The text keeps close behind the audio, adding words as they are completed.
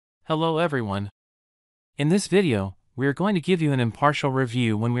Hello everyone. In this video, we are going to give you an impartial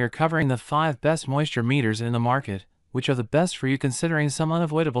review when we are covering the 5 best moisture meters in the market, which are the best for you considering some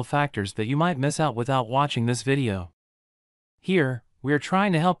unavoidable factors that you might miss out without watching this video. Here, we are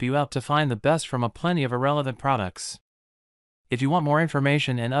trying to help you out to find the best from a plenty of irrelevant products. If you want more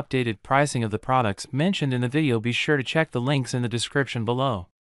information and updated pricing of the products mentioned in the video, be sure to check the links in the description below.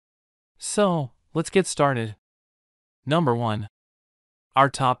 So, let's get started. Number 1. Our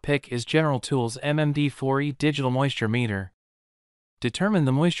top pick is General Tools MMD4E Digital Moisture Meter. Determine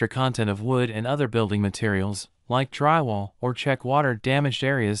the moisture content of wood and other building materials, like drywall, or check water-damaged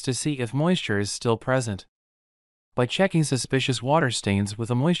areas to see if moisture is still present. By checking suspicious water stains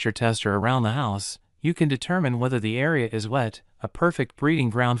with a moisture tester around the house, you can determine whether the area is wet, a perfect breeding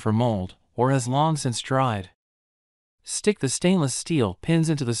ground for mold, or has long since dried. Stick the stainless steel pins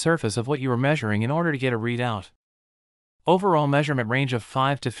into the surface of what you are measuring in order to get a readout. Overall measurement range of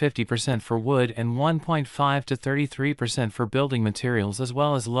 5 to 50% for wood and 1.5 to 33% for building materials, as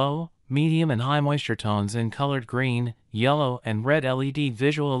well as low, medium and high moisture tones in colored green, yellow and red LED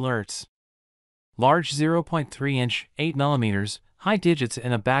visual alerts. Large 0.3-inch, 8mm, high digits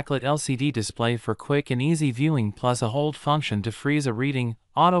in a backlit LCD display for quick and easy viewing, plus a hold function to freeze a reading,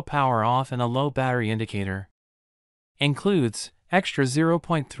 auto power off and a low battery indicator. Includes extra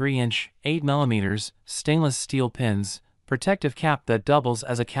 0.3-inch, 8mm, stainless steel pins, protective cap that doubles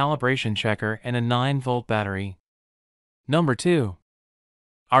as a calibration checker, and a 9-volt battery. Number 2.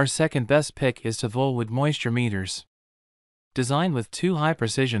 Our second best pick is Tavool Wood Moisture Meters. Designed with 2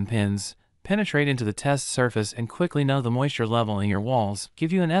 high-precision pins, penetrate into the test surface and quickly know the moisture level in your walls,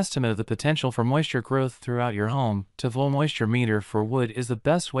 give you an estimate of the potential for moisture growth throughout your home. Tavool Moisture Meter for wood is the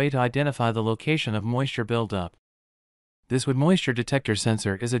best way to identify the location of moisture buildup. This wood moisture detector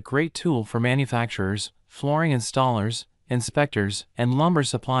sensor is a great tool for manufacturers, flooring installers, inspectors, and lumber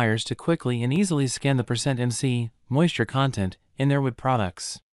suppliers to quickly and easily scan the %MC moisture content in their wood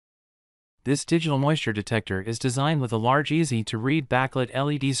products. This digital moisture detector is designed with a large, easy-to-read backlit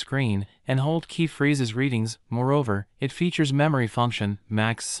LED screen and hold key freezes readings. Moreover, it features memory function,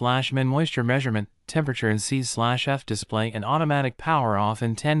 max/min moisture measurement, temperature and C/F display, and automatic power off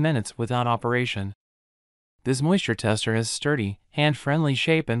in 10 minutes without operation. This moisture tester has sturdy, hand-friendly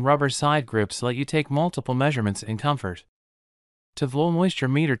shape and rubber side grips let you take multiple measurements in comfort. Tavool Moisture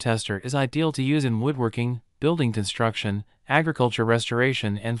Meter Tester is ideal to use in woodworking, building construction, agriculture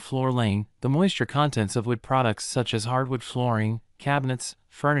restoration, and floor laying. The moisture contents of wood products such as hardwood flooring, cabinets,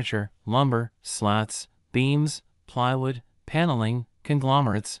 furniture, lumber, slats, beams, plywood, paneling,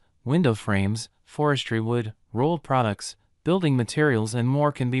 conglomerates, window frames, forestry wood, rolled products, building materials, and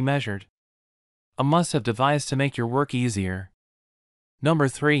more can be measured. A must-have device to make your work easier. Number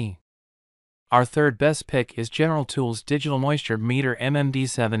 3. Our third best pick is General Tools Digital Moisture Meter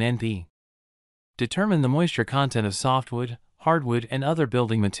MMD7NP. Determine the moisture content of softwood, hardwood, and other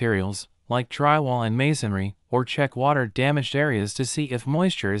building materials, like drywall and masonry, or check water-damaged areas to see if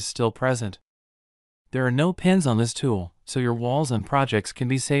moisture is still present. There are no pins on this tool, so your walls and projects can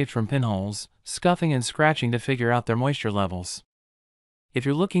be saved from pinholes, scuffing, and scratching to figure out their moisture levels. If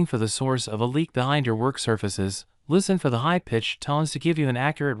you're looking for the source of a leak behind your work surfaces, listen for the high-pitched tones to give you an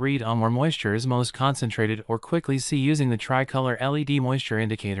accurate read on where moisture is most concentrated, or quickly see using the tricolor LED moisture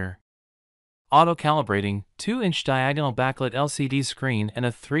indicator. Auto-calibrating, 2-inch diagonal backlit LCD screen and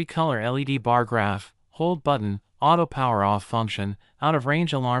a 3-color LED bar graph, hold button, auto power off function,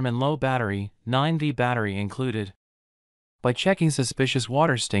 out-of-range alarm, and low battery, 9V battery included. By checking suspicious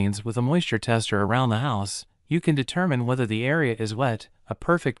water stains with a moisture tester around the house, you can determine whether the area is wet, a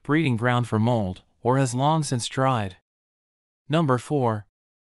perfect breeding ground for mold, or has long since dried. Number 4.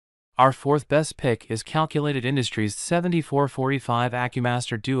 Our fourth best pick is Calculated Industries 7445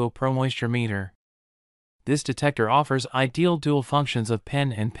 AccuMASTER Duo Pro Moisture Meter. This detector offers ideal dual functions of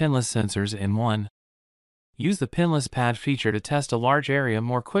pin and pinless sensors in one. Use the pinless pad feature to test a large area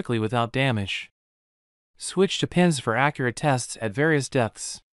more quickly without damage. Switch to pins for accurate tests at various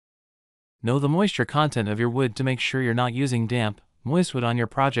depths. Know the moisture content of your wood to make sure you're not using damp, moist wood on your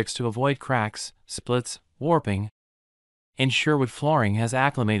projects to avoid cracks, splits, warping. Ensure wood flooring has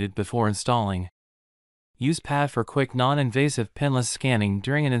acclimated before installing. Use pad for quick non-invasive pinless scanning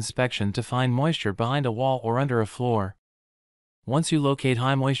during an inspection to find moisture behind a wall or under a floor. Once you locate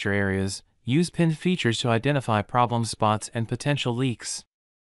high moisture areas, use pin features to identify problem spots and potential leaks.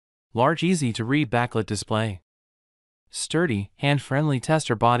 Large, easy-to-read backlit display. Sturdy, hand-friendly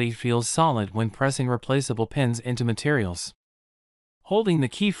tester body feels solid when pressing replaceable pins into materials. Holding the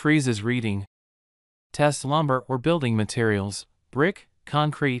key freezes reading. Test lumber or building materials, brick,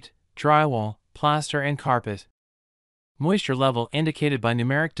 concrete, drywall, plaster, and carpet. Moisture level indicated by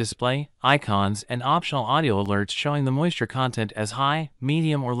numeric display, icons, and optional audio alerts showing the moisture content as high,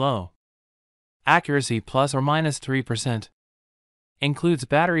 medium, or low. Accuracy plus or minus 3%. Includes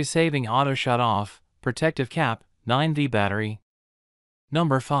battery saving auto shut off, protective cap, 9V battery.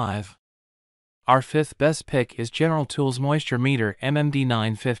 Number 5. Our fifth best pick is General Tools Moisture Meter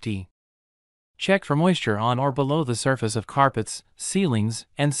MMD950. Check for moisture on or below the surface of carpets, ceilings,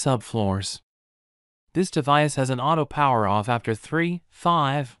 and subfloors. This device has an auto power off after 3,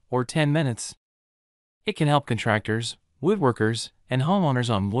 5, or 10 minutes. It can help contractors, woodworkers, and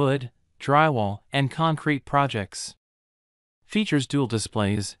homeowners on wood, drywall, and concrete projects. Features dual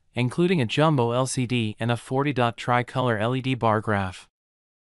displays, including a jumbo LCD and a 40-dot tricolor LED bar graph.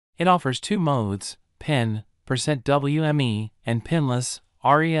 It offers 2 modes, pin, %WME, and pinless,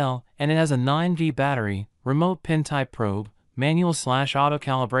 REL, and it has a 9V battery, remote pin type probe, manual/auto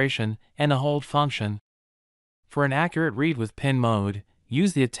calibration, and a hold function. For an accurate read with pin mode,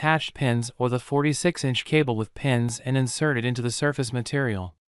 use the attached pins or the 46-inch cable with pins and insert it into the surface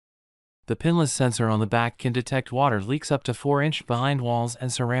material. The pinless sensor on the back can detect water leaks up to 4 inches behind walls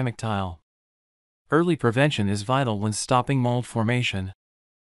and ceramic tile. Early prevention is vital when stopping mold formation.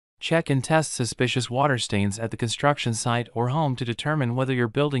 Check and test suspicious water stains at the construction site or home to determine whether your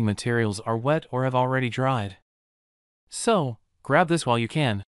building materials are wet or have already dried. So, grab this while you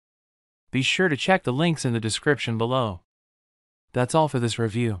can. Be sure to check the links in the description below. That's all for this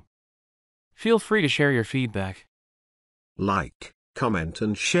review. Feel free to share your feedback. Like, comment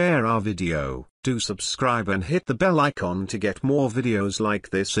and share our video. Do subscribe and hit the bell icon to get more videos like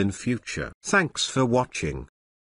this in future. Thanks for watching.